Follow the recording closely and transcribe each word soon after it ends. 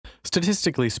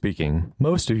Statistically speaking,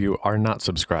 most of you are not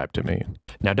subscribed to me.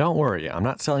 Now don't worry, I'm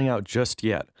not selling out just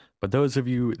yet, but those of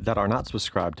you that are not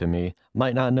subscribed to me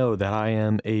might not know that I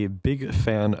am a big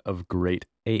fan of great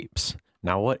apes.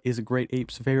 Now what is a great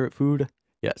ape's favorite food?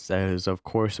 Yes, that is of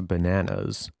course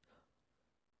bananas.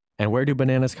 And where do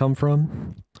bananas come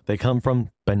from? They come from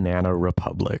banana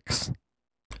republics.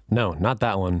 No, not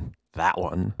that one. That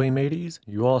one. Hey mateys,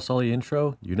 you all saw the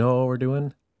intro? You know what we're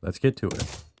doing? Let's get to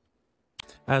it.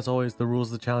 As always, the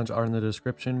rules of the challenge are in the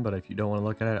description, but if you don't want to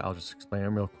look at it, I'll just explain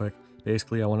them real quick.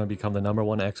 Basically, I want to become the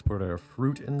 #1 exporter of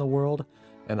fruit in the world,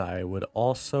 and I would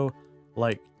also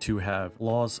like to have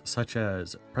laws such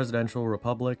as presidential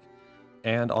republic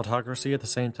and autocracy at the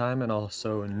same time, and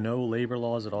also no labor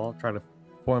laws at all. Try to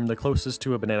form the closest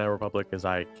to a banana republic as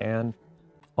I can.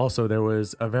 Also, there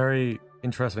was a very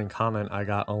interesting comment I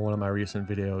got on one of my recent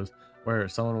videos where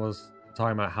someone was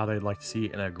talking about how they'd like to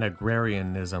see an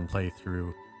agrarianism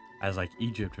playthrough as like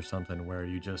Egypt or something, where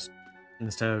you just,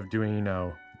 instead of doing, you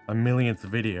know, a millionth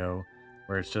video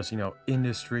where it's just, you know,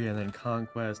 industry and then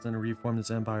conquest and reform this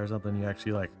empire or something, you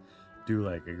actually like do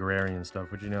like agrarian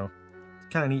stuff, which, you know, it's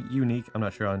kind of unique. I'm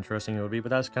not sure how interesting it would be, but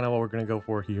that's kind of what we're going to go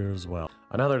for here as well.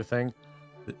 Another thing,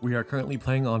 we are currently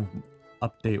playing on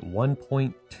update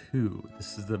 1.2.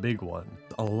 This is the big one.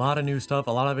 A lot of new stuff.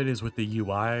 A lot of it is with the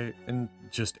UI and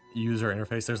just user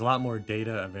interface. There's a lot more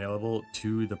data available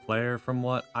to the player from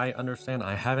what I understand.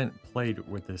 I haven't played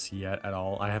with this yet at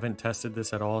all. I haven't tested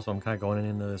this at all, so I'm kind of going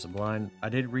into this blind. I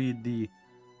did read the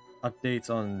updates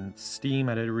on Steam.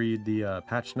 I did read the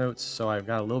patch notes, so I've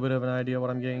got a little bit of an idea what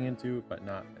I'm getting into, but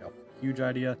not a huge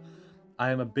idea. I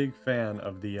am a big fan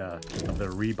of the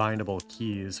rebindable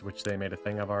keys, which they made a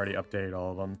thing. I've already updated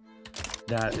all of them.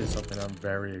 That is something I'm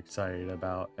very excited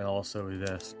about. And also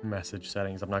this message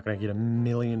settings. I'm not going to get a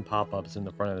million pop-ups in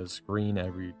the front of the screen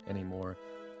anymore.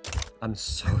 I'm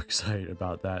so excited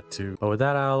about that too. But with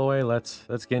that out of the way, let's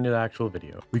get into the actual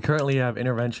video. We currently have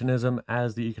interventionism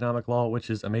as the economic law, which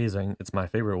is amazing. It's my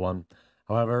favorite one.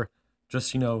 However,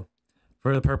 just, you know,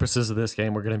 for the purposes of this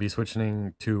game, we're going to be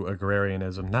switching to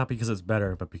agrarianism, not because it's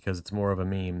better, but because it's more of a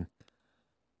meme.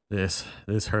 This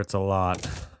hurts a lot.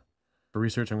 For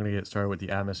research, I'm going to get started with the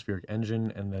atmospheric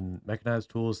engine, and then mechanized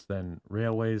tools, then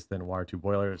railways, then water tube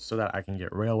boilers, so that I can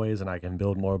get railways and I can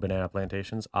build more banana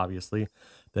plantations, obviously.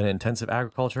 Then intensive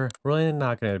agriculture. We're really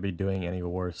not going to be doing any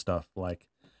war stuff, like,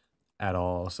 at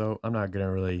all, so I'm not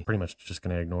gonna really, pretty much just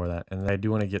gonna ignore that. And I do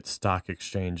want to get stock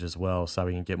exchange as well, so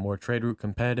we can get more trade route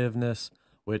competitiveness,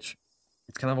 which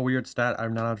it's kind of a weird stat.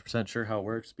 I'm not 100% sure how it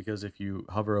works, because if you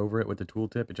hover over it with the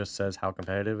tooltip, it just says how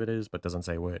competitive it is, but doesn't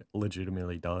say what it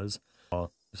legitimately does.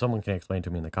 Well, if someone can explain to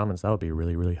me in the comments, that would be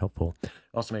really helpful. It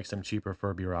also makes them cheaper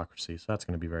for bureaucracy, so that's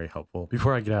going to be very helpful.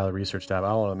 Before I get out of the research tab,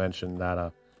 I want to mention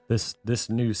that this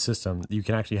new system, you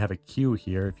can actually have a queue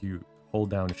here if you hold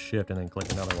down shift and then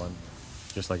click another one,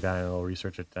 just like that, and it'll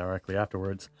research it directly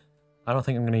afterwards. I don't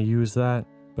think I'm going to use that,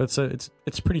 but it's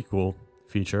a pretty cool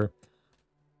feature.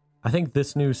 I think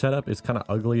this new setup is kind of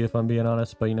ugly, if I'm being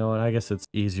honest, but you know what, I guess it's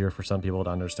easier for some people to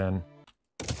understand.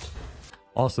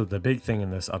 Also, the big thing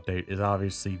in this update is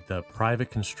obviously the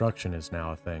private construction is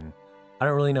now a thing. I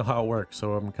don't really know how it works,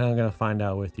 so I'm kind of going to find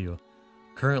out with you.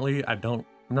 Currently, I'm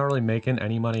not really making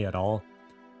any money at all,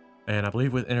 and I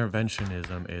believe with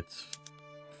interventionism, it's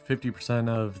 50%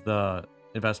 of the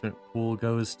investment pool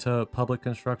goes to public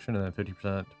construction and then 50%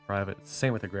 to private. It's the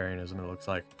same with agrarianism, it looks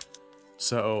like.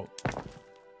 So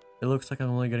it looks like I'm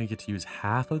only going to get to use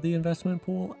half of the investment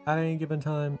pool at any given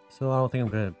time. So I don't think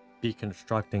I'm going to be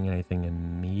constructing anything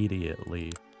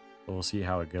immediately. But we'll see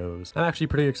how it goes. I'm actually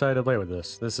pretty excited to play with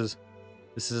this. This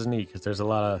is neat because there's a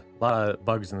lot of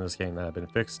bugs in this game that have been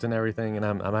fixed and everything, and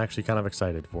I'm actually kind of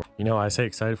excited for it. You know, I say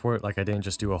excited for it like I didn't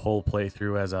just do a whole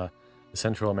playthrough as the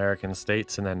Central American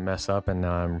states and then mess up, and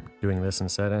now I'm doing this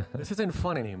instead. This isn't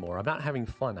fun anymore. I'm not having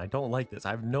fun. I don't like this.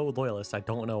 I have no loyalists. I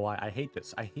don't know why. I hate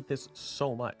this. I hate this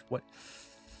so much. What?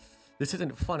 This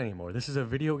isn't fun anymore. This is a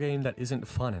video game that isn't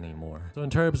fun anymore. So in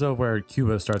terms of where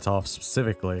Cuba starts off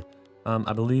specifically,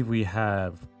 I believe we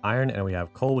have iron and we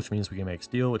have coal, which means we can make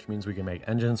steel, which means we can make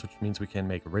engines, which means we can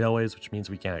make railways, which means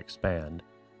we can expand.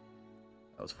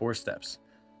 That was 4 steps.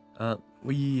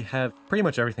 We have pretty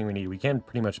much everything we need. We can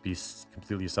pretty much be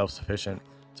completely self-sufficient.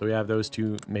 So we have those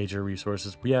 2 major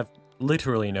resources. We have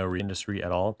literally no industry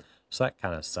at all, so that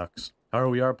kind of sucks. However,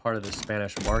 we are part of the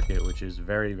Spanish market, which is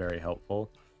very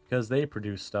helpful because they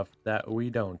produce stuff that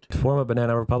we don't. To form a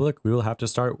banana republic, we will have to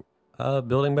start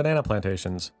building banana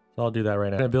plantations. So I'll do that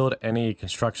right now. I'm not going to build any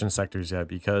construction sectors yet,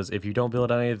 because if you don't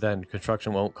build any, then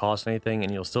construction won't cost anything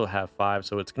and you'll still have 5,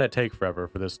 so it's going to take forever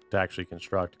for this to actually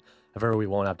construct. However, we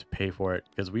won't have to pay for it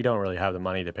because we don't really have the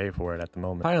money to pay for it at the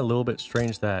moment. I find it a little bit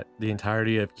strange that the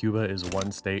entirety of Cuba is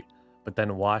one state, but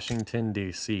then Washington,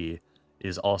 D.C.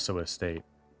 is also a state.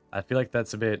 I feel like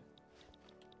that's a bit...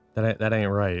 That ain't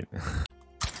right.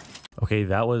 Okay,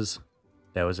 that was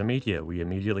immediate. We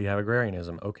immediately have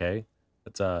agrarianism. Okay,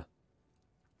 it's kind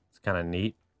of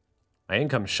neat. My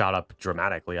income shot up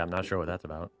dramatically. I'm not sure what that's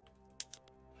about.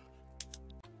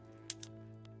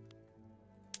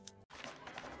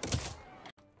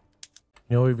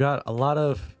 You know, we've got a lot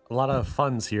of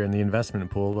funds here in the investment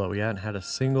pool, but we haven't had a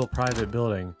single private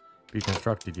building be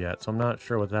constructed yet, so I'm not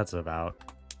sure what that's about.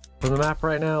 From the map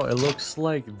right now, it looks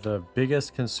like the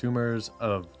biggest consumers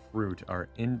of fruit are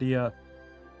India,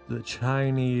 the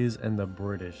Chinese, and the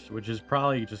British, which is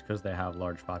probably just because they have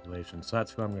large populations. So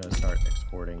that's who I'm going to start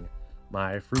exporting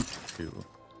my fruit to.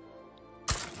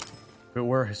 If it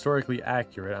were historically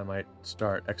accurate, I might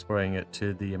start exporting it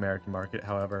to the American market.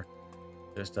 However,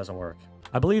 this doesn't work.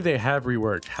 I believe they have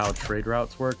reworked how trade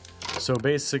routes work. So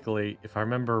basically, if I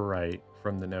remember right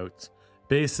from the notes,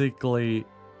 basically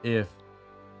if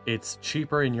it's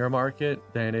cheaper in your market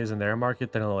than it is in their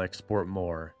market, then it'll export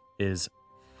more, is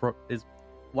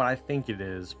what I think it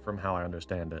is from how I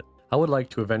understand it. I would like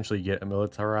to eventually get a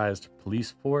militarized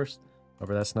police force.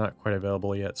 However, that's not quite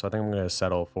available yet, so I think I'm going to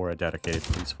settle for a dedicated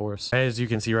police force. As you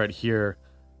can see right here,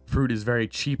 fruit is very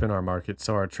cheap in our market,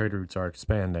 so our trade routes are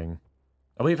expanding.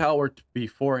 I believe how it worked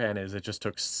beforehand is it just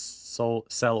took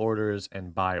sell orders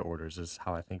and buy orders is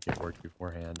how I think it worked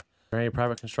beforehand. Is there any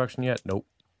private construction yet? Nope.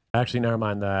 Actually, never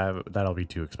mind, that'll be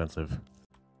too expensive.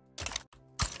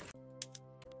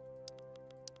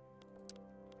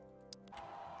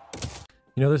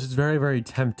 You know, this is very, very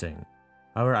tempting.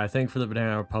 However, I think for the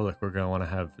Banana Republic, we're going to want to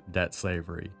have debt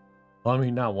slavery. Well, I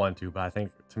mean, not want to, but I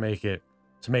think to make it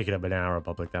a Banana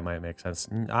Republic, that might make sense.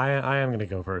 I am going to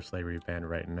go for a slavery ban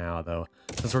right now, though.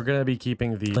 Since we're going to be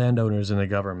keeping the landowners in the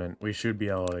government, we should be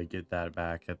able to get that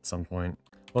back at some point.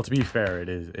 Well, to be fair, it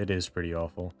is pretty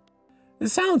awful. It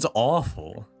sounds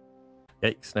awful.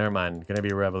 Yikes, never mind. Gonna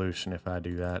be a revolution if I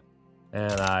do that.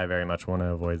 And I very much want to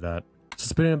avoid that. So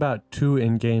it's been about 2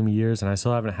 in-game years, and I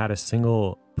still haven't had a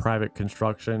single private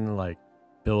construction, like,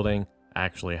 building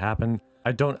actually happen.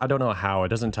 I don't know how. It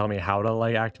doesn't tell me how to,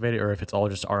 like, activate it, or if it's all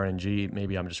just RNG.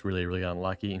 Maybe I'm just really, really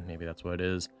unlucky. Maybe that's what it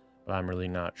is, but I'm really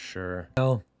not sure.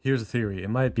 Well, here's a theory.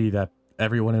 It might be that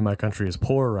everyone in my country is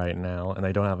poor right now, and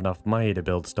they don't have enough money to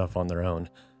build stuff on their own.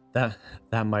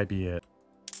 That might be it.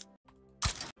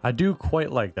 I do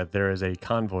quite like that there is a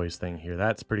convoys thing here.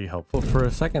 That's pretty helpful. For a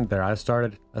second there, I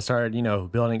started, you know,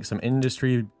 building some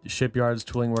industry, shipyards,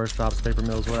 tooling workshops, paper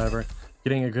mills, whatever,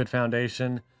 getting a good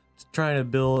foundation, trying to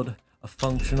build a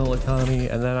functional economy,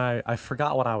 and then I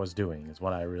forgot what I was doing, is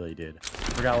what I really did.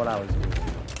 I forgot what I was doing.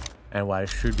 And what I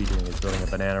should be doing is building a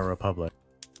Banana Republic.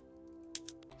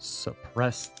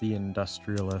 Suppress the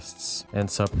industrialists and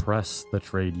suppress the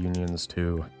trade unions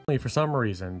too. For some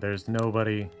reason, there's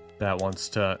nobody that wants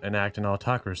to enact an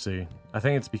autocracy. I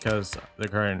think it's because the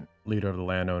current leader of the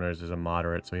landowners is a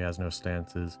moderate, so he has no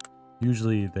stances.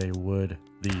 Usually the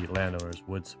landowners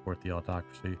would support the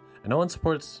autocracy. And no one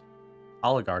supports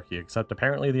oligarchy, except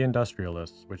apparently the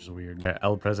industrialists, which is weird.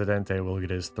 El Presidente will get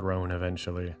his throne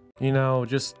eventually. You know,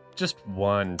 just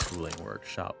one tooling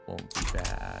workshop won't be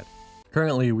bad.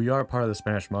 Currently, we are part of the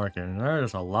Spanish market, and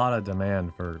there's a lot of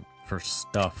demand for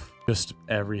stuff. Just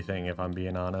everything, if I'm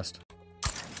being honest.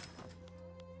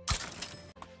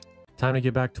 Time to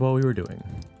get back to what we were doing.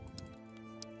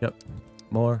 Yep.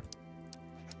 More.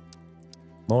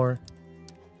 More.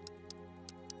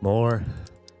 More.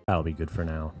 That'll be good for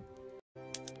now.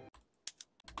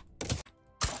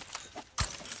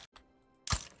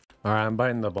 Alright, I'm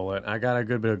biting the bullet. I got a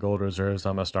good bit of gold reserves.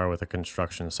 I'm gonna start with the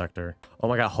construction sector. Oh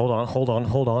my god, hold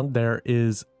on. There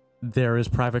is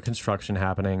private construction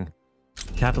happening.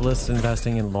 Capitalists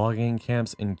investing in logging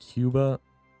camps in Cuba.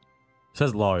 It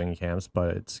says logging camps,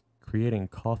 but it's creating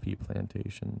coffee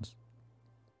plantations.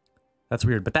 That's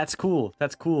weird, but that's cool.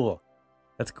 That's cool.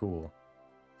 That's cool.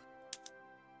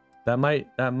 That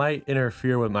might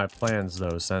interfere with my plans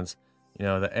though, since, you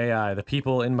know, the AI, the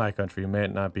people in my country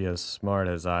might not be as smart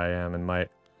as I am, and might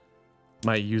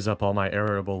use up all my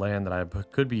arable land that I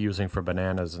could be using for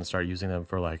bananas and start using them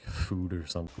for like food or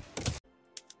something.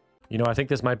 You know, I think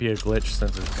this might be a glitch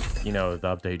since it's, you know,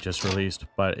 the update just released,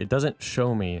 but it doesn't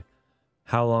show me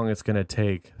how long it's going to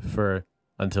take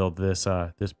until this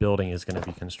building is going to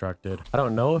be constructed. I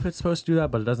don't know if it's supposed to do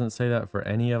that, but it doesn't say that for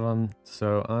any of them.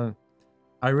 So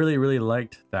I really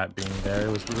liked that being there.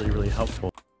 It was really helpful.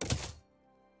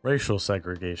 Racial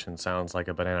segregation sounds like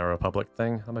a Banana Republic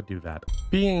thing. I'm gonna do that.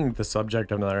 Being the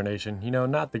subject of another nation, you know,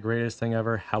 not the greatest thing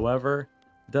ever. However,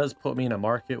 it does put me in a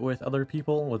market with other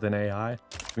people with an AI,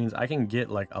 which means I can get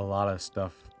like a lot of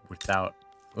stuff without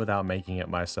making it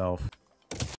myself.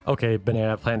 Okay,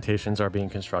 banana plantations are being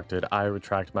constructed. I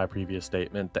retract my previous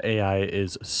statement. The AI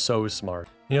is so smart.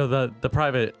 You know, the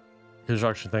private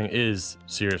construction thing is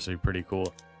seriously pretty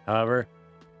cool. However,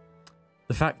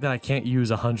 the fact that I can't use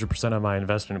 100% of my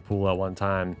investment pool at one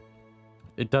time,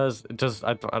 I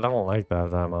don't like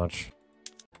that much.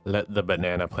 Let the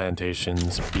banana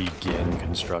plantations begin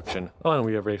construction. Oh, and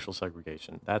we have racial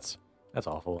segregation. That's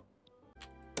awful.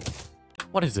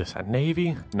 What is this, a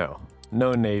navy?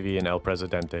 No navy in El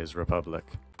Presidente's Republic.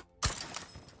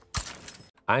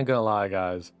 I ain't gonna lie,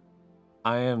 guys.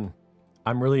 I'm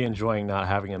really enjoying not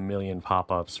having a million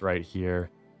pop-ups right here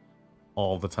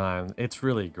all the time. It's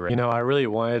really great. You know, I really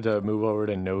wanted to move over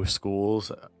to no schools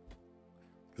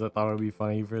because I thought it would be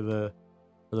funny for the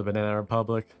Banana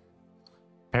Republic.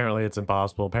 Apparently it's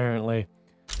impossible. Apparently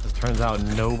it turns out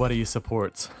nobody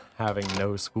supports having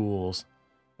no schools.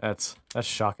 That's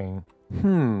shocking.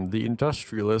 The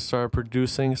industrialists are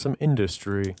producing some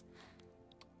industry.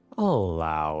 I'll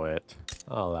allow it.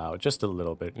 Just a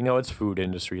little bit. You know, it's food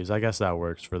industries. I guess that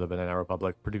works for the Banana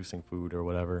Republic, producing food or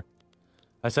whatever.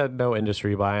 I said no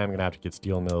industry, but I am gonna have to get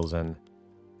steel mills and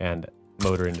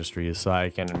motor industries so I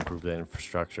can improve the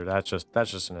infrastructure. That's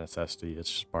just a necessity. It's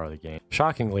just part of the game.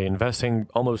 Shockingly, investing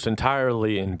almost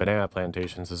entirely in banana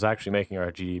plantations is actually making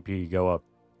our GDP go up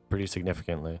pretty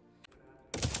significantly.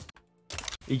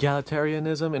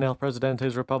 Egalitarianism in El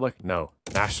Presidente's Republic? No.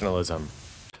 Nationalism.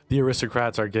 The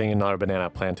aristocrats are getting another banana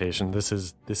plantation. This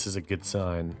is a good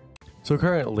sign. So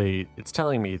currently, it's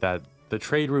telling me that the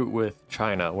trade route with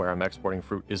China, where I'm exporting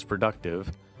fruit, is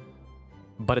productive,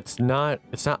 but it's not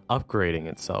upgrading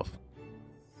itself.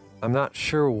 I'm not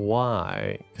sure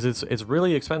why, because it's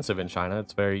really expensive in China.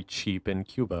 It's very cheap in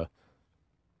Cuba.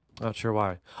 Not sure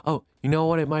why. Oh, you know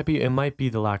what it might be? It might be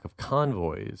the lack of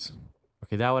convoys.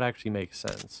 Okay, that would actually make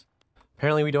sense.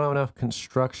 Apparently we don't have enough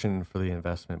construction for the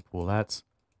investment pool.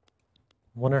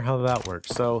 Wonder how that works.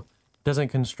 So, it doesn't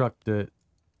construct it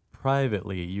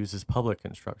privately, it uses public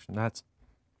construction. That's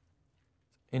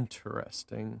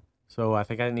interesting. So I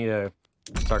think I need to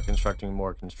start constructing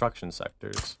more construction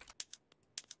sectors.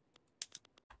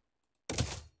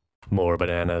 More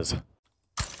bananas.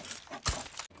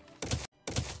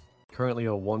 Currently a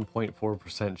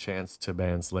 1.4% chance to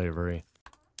ban slavery.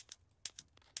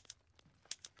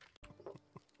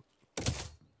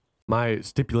 My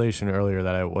stipulation earlier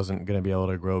that I wasn't going to be able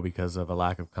to grow because of a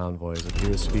lack of convoys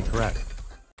appears to be correct.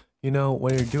 You know,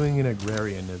 when you're doing an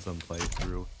agrarianism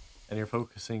playthrough, and you're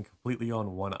focusing completely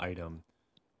on one item,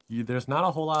 there's not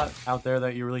a whole lot out there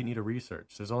that you really need to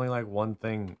research. There's only like one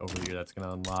thing over here that's going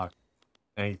to unlock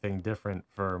anything different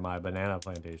for my banana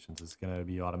plantations. It's going to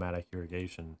be automatic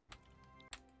irrigation.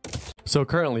 So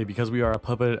currently, because we are a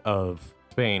puppet of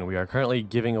Spain, we are currently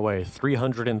giving away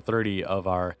 330 of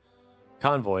our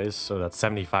convoys, so that's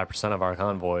 75% of our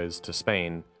convoys to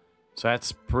Spain. So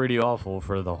that's pretty awful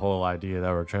for the whole idea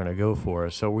that we're trying to go for.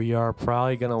 So we are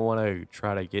probably going to want to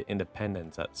try to get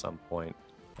independence at some point.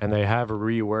 And they have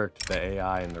reworked the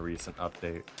AI in the recent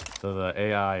update. So the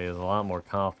AI is a lot more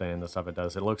confident in the stuff it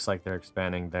does. It looks like they're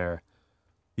expanding the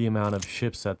amount of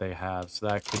ships that they have. So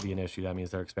that could be an issue. That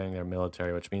means they're expanding their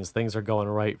military, which means things are going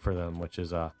right for them, which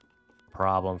is a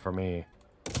problem for me.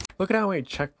 Look at how many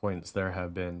checkpoints there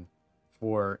have been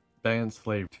for banned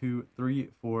slave. 2, 3,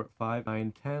 4, 5,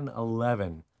 9, 10,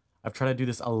 11. I've tried to do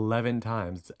this 11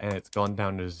 times and it's gone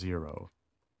down to 0.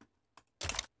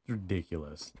 It's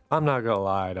ridiculous. I'm not gonna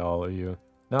lie to all of you.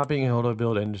 Not being able to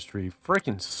build industry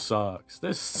freaking sucks.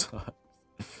 This sucks.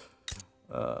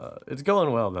 It's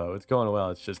going well though. It's going well.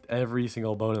 It's just every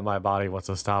single bone in my body wants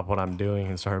to stop what I'm doing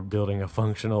and start building a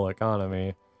functional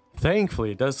economy.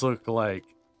 Thankfully, it does look like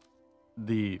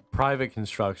the private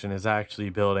construction is actually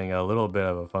building a little bit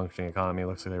of a functioning economy. It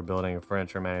looks like they're building a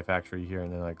furniture manufactory here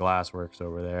and then like glass works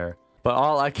over there. But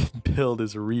all I can build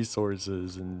is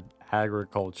resources and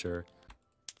agriculture.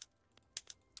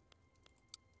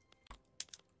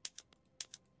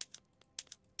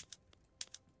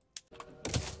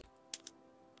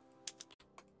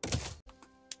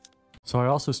 So I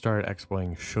also started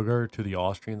exporting sugar to the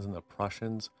Austrians and the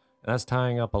Prussians. And that's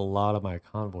tying up a lot of my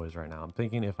convoys right now. I'm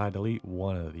thinking if I delete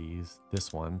one of these,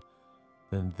 this one,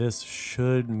 then this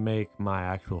should make my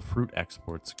actual fruit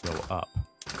exports go up.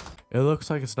 It looks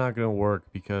like it's not going to work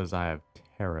because I have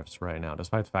tariffs right now,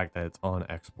 despite the fact that it's on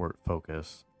export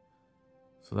focus.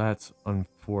 So that's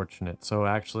unfortunate. So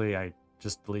actually, I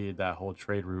just deleted that whole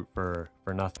trade route for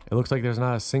nothing. It looks like there's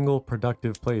not a single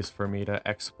productive place for me to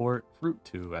export fruit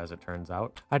to, as it turns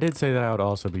out. I did say that I would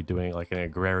also be doing like an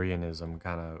agrarianism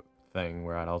kind of thing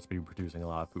where I'd also be producing a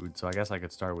lot of food. So I guess I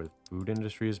could start with food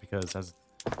industries, because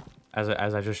as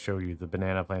I just showed you, the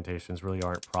banana plantations really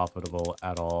aren't profitable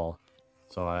at all.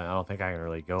 So I don't think I can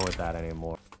really go with that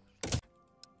anymore.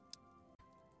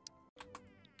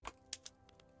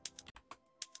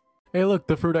 Hey, look,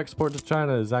 the fruit export to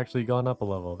China has actually gone up a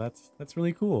level. That's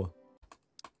really cool.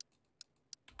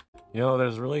 You know,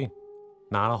 there's really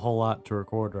not a whole lot to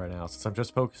record right now. Since I'm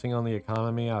just focusing on the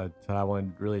economy, I said I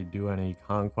wouldn't really do any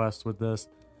conquests with this.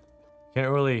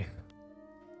 Can't really...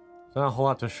 There's not a whole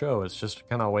lot to show. It's just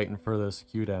kind of waiting for this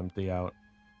queue to empty out.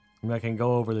 I mean, I can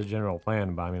go over the general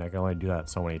plan, but I mean, I can only do that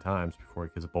so many times before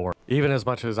it gets boring. Even as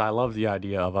much as I love the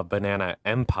idea of a banana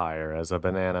empire as a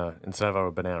banana instead of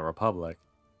a banana republic.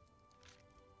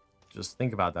 Just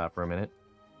think about that for a minute.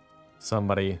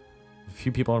 A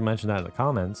few people have mentioned that in the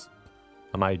comments.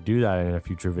 I might do that in a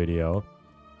future video.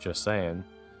 Just saying.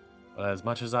 But as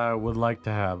much as I would like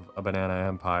to have a banana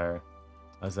empire,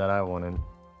 I said I wouldn't.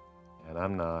 And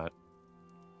I'm not.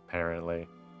 Apparently.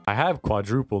 I have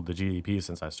quadrupled the GDP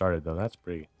since I started, though. That's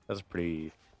a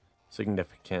pretty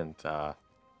significant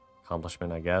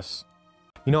accomplishment, I guess.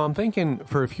 You know, I'm thinking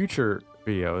for a future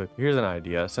video, here's an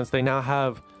idea. Since they now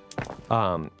have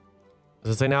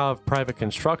private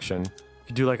construction, you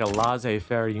could do like a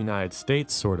laissez-faire United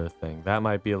States sort of thing. That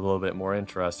might be a little bit more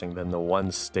interesting than the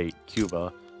one state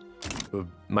Cuba. It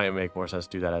might make more sense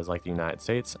to do that as like the United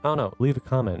States. I don't know. Leave a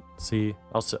comment.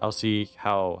 I'll see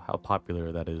how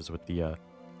popular that is with the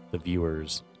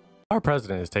viewers. Our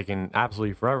president is taking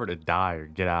absolutely forever to die or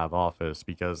get out of office,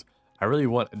 because I really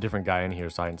want a different guy in here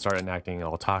so I can start enacting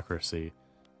autocracy.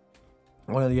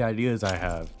 One of the ideas I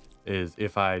have is,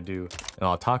 if I do an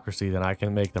autocracy, then I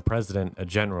can make the president a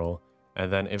general,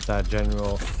 and then if that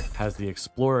general has the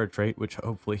explorer trait, which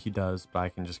hopefully he does, but I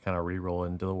can just kind of re-roll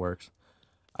into the works,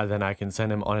 then I can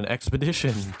send him on an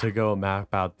expedition to go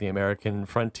map out the American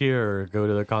frontier or go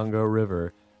to the Congo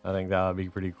River. I think that would be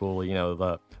pretty cool. You know,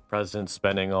 the president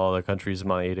spending all the country's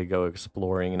money to go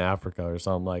exploring in Africa or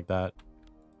something like that.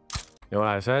 You know what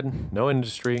I said? No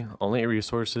industry, only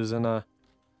resources, and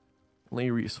only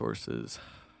resources.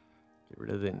 Get rid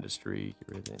of the industry, get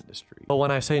rid of the industry. But when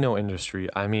I say no industry,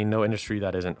 I mean no industry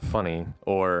that isn't funny,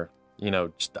 or, you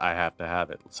know, just I have to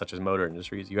have it, such as motor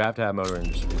industries. You have to have motor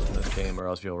industries in this game, or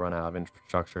else you'll run out of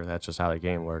infrastructure. That's just how the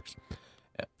game works.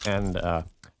 And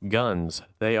guns,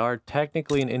 they are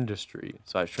technically an industry,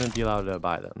 so I shouldn't be allowed to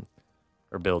buy them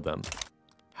or build them.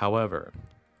 However,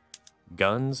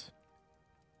 guns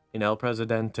in El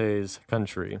Presidente's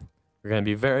country are going to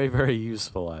be very, very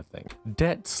useful, I think.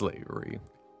 Debt slavery.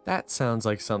 That sounds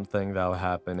like something that will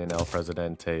happen in El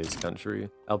Presidente's country.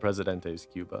 El Presidente's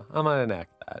Cuba. I might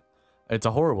enact that. It's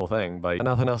a horrible thing, but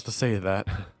nothing else to say to that.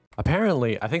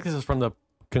 Apparently, I think this is from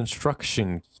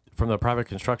the private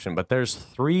construction, but there's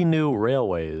 3 new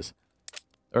railways.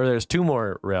 Or there's 2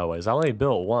 more railways. I only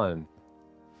built 1.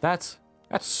 That's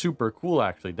super cool,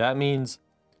 actually. That means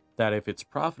that if it's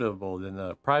profitable, then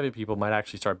the private people might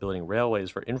actually start building railways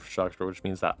for infrastructure, which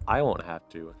means that I won't have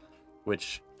to,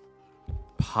 which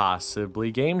possibly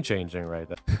game-changing right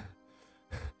there.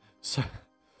 So,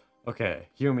 okay,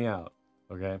 hear me out,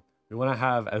 okay? We want to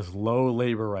have as low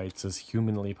labor rights as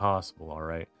humanly possible, all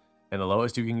right? And the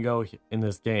lowest you can go in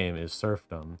this game is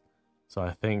serfdom. So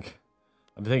I'm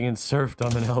thinking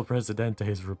serfdom in El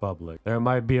Presidente's republic. There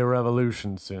might be a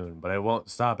revolution soon, but it won't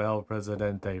stop El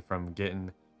Presidente from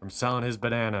selling his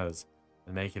bananas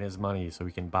and making his money so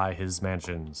we can buy his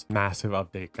mansions. Massive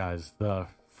update, guys. The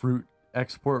fruit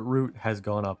export route has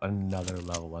gone up another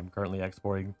level. I'm currently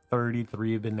exporting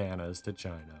 33 bananas to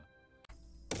China.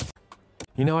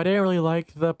 You know, I didn't really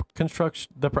like the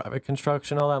private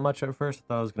construction all that much at first. I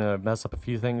thought I was gonna mess up a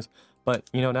few things, but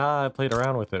you know, now I played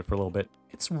around with it for a little bit.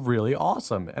 It's really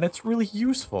awesome, and it's really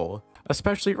useful,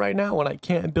 especially right now when I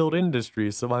can't build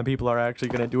industries, so my people are actually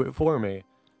gonna do it for me.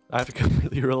 I have to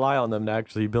completely rely on them to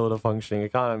actually build a functioning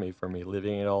economy for me,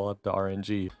 leaving it all up to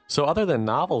RNG. So other than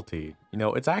novelty, you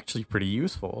know, it's actually pretty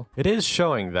useful. It is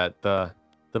showing that the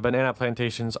banana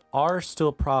plantations are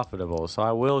still profitable, so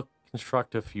I will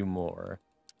construct a few more.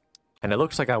 And it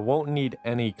looks like I won't need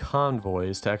any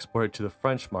convoys to export it to the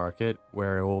French market,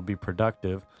 where it will be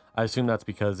productive. I assume that's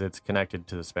because it's connected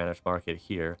to the Spanish market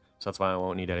here, so that's why I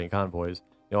won't need any convoys.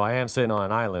 You know, I am sitting on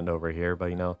an island over here, but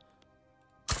you know,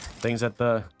 things that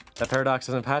that paradox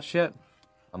isn't patched yet,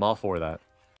 I'm all for that.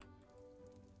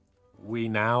 We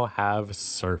now have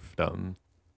serfdom.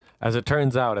 As it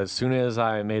turns out, as soon as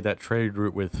I made that trade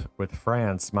route with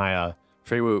France, my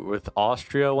trade route with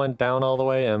Austria went down all the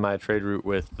way, and my trade route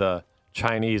with the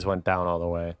Chinese went down all the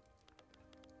way.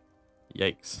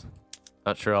 Yikes.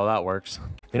 Not sure how that works.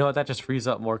 You know what? That just frees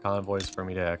up more convoys for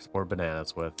me to export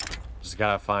bananas with. Just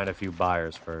gotta find a few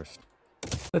buyers first.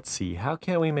 Let's see. How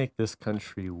can we make this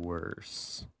country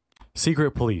worse?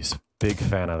 Secret police. Big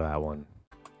fan of that one.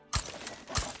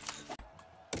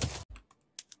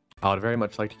 I would very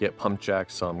much like to get pump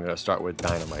jacks, so I'm going to start with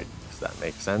dynamite. Does that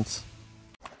make sense?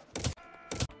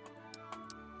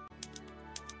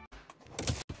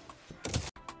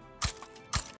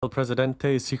 El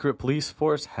Presidente's secret police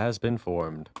force has been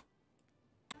formed.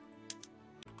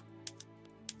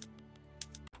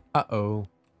 Uh-oh.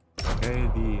 Okay,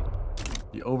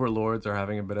 the overlords are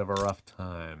having a bit of a rough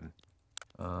time.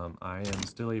 I am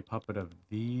still a puppet of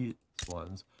these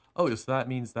ones. Oh, so that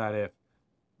means that if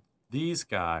these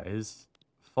guys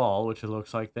fall, which it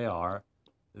looks like they are,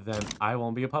 then I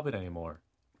won't be a puppet anymore,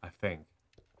 I think.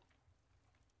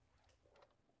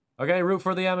 Okay, root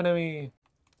for the enemy!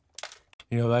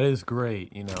 You know, that is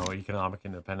great, you know, economic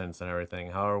independence and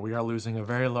everything. However, we are losing a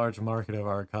very large market of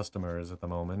our customers at the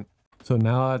moment. So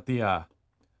now that the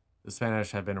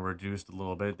Spanish have been reduced a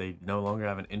little bit, they no longer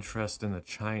have an interest in the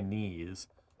Chinese,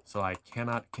 so I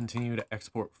cannot continue to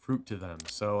export fruit to them.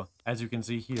 So, as you can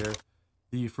see here,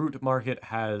 the fruit market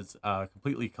has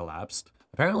completely collapsed.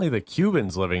 Apparently the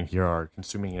Cubans living here are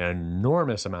consuming an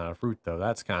enormous amount of fruit, though.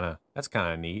 That's kind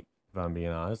of neat, if I'm being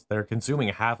honest. They're consuming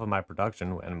half of my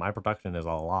production, and my production is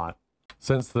a lot.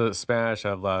 Since the Spanish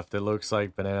have left, it looks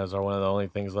like bananas are one of the only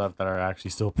things left that are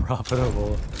actually still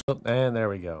profitable. And there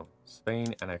we go.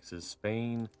 Spain annexes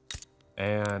Spain,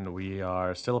 and we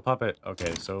are still a puppet.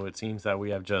 Okay, so it seems that we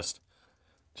have just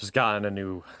gotten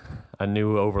a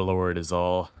new overlord is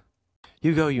all.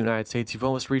 You go, United States. You've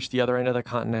almost reached the other end of the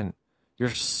continent. You're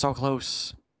so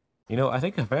close. You know, I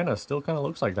think Havana still kind of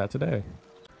looks like that today.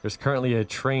 There's currently a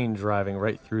train driving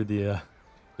right through the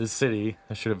city.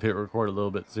 I should have hit record a little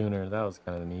bit sooner. That was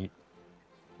kind of neat.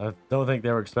 I don't think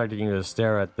they were expecting you to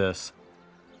stare at this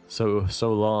so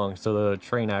long. So the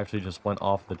train actually just went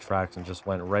off the tracks and just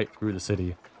went right through the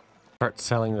city. Start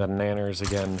selling the nanners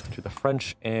again to the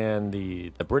French and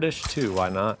the British too. Why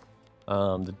not?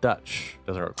 The Dutch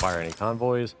doesn't require any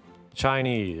convoys.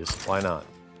 Chinese, why not?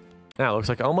 Now, it looks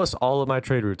like almost all of my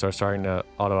trade routes are starting to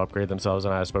auto-upgrade themselves,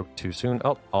 and I spoke too soon.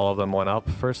 Oh, all of them went up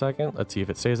for a second. Let's see if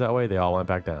it stays that way. They all went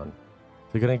back down.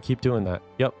 They're gonna keep doing that.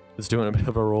 Yep, it's doing a bit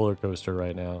of a roller coaster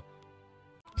right now.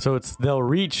 So they'll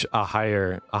reach a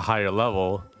higher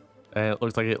level, and it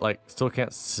looks like it still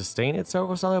can't sustain itself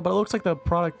or something. But it looks like the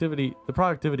productivity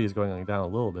is going down a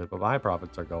little bit, but my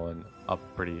profits are going up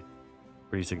pretty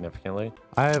significantly.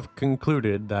 I have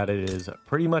concluded that it is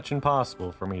pretty much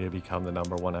impossible for me to become the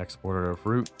 #1 exporter of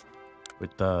fruit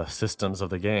with the systems of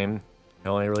the game. I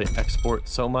can only really export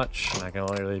so much, and I can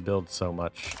only really build so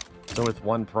much. So with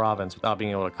one province, without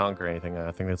being able to conquer anything,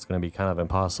 I think that's going to be kind of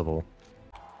impossible.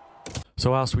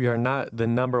 So whilst we are not the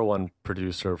 #1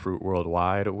 producer of fruit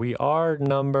worldwide, we are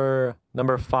number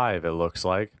 5, it looks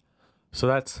like. So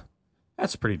that's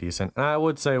pretty decent. And I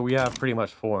would say we have pretty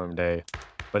much formed a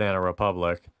banana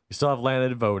republic. We still have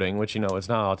landed voting, which, you know, it's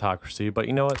not autocracy, but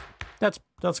you know what?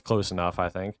 That's close enough, I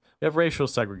think. We have racial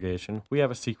segregation. We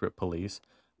have a secret police.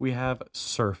 We have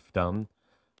serfdom.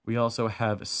 We also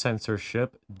have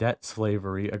censorship, debt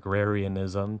slavery,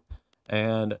 agrarianism,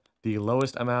 and the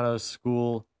lowest amount of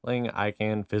schooling I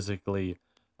can physically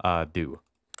do.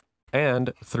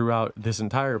 And throughout this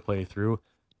entire playthrough,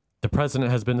 the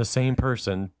president has been the same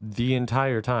person the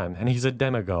entire time, and he's a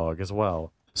demagogue as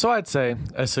well. So I'd say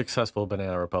a successful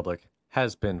banana republic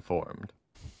has been formed.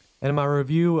 And in my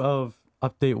review of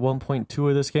update 1.2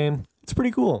 of this game, it's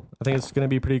pretty cool. I think it's going to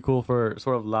be pretty cool for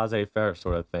sort of laissez-faire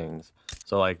sort of things.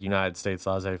 So like United States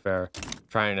laissez-faire,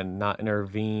 trying to not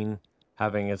intervene,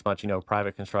 having as much, you know,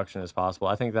 private construction as possible.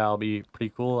 I think that'll be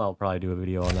pretty cool. I'll probably do a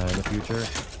video on that in the future.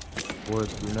 Or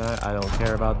brunette, I don't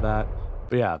care about that.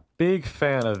 But yeah, big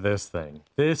fan of this thing.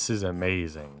 This is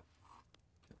amazing.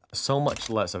 So much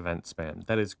less event spam.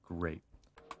 That is great.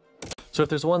 So if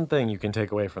there's one thing you can take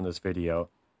away from this video,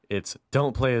 it's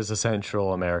don't play as the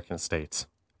Central American states.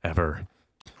 Ever.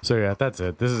 So yeah, that's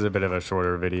it. This is a bit of a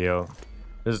shorter video.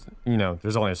 There's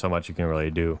only so much you can really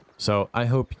do. So I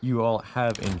hope you all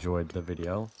have enjoyed the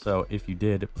video. So if you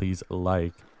did, please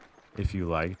like if you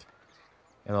liked.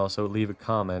 And also leave a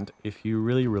comment if you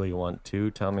really want to.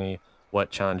 Tell me what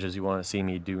challenges you want to see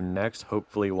me do next,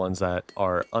 hopefully ones that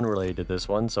are unrelated to this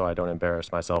one so I don't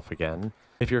embarrass myself again.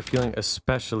 If you're feeling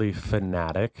especially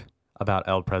fanatic about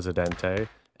El Presidente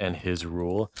and his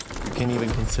rule, you can even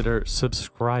consider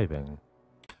subscribing.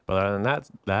 But other than that,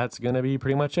 that's going to be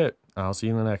pretty much it. I'll see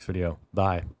you in the next video.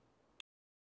 Bye.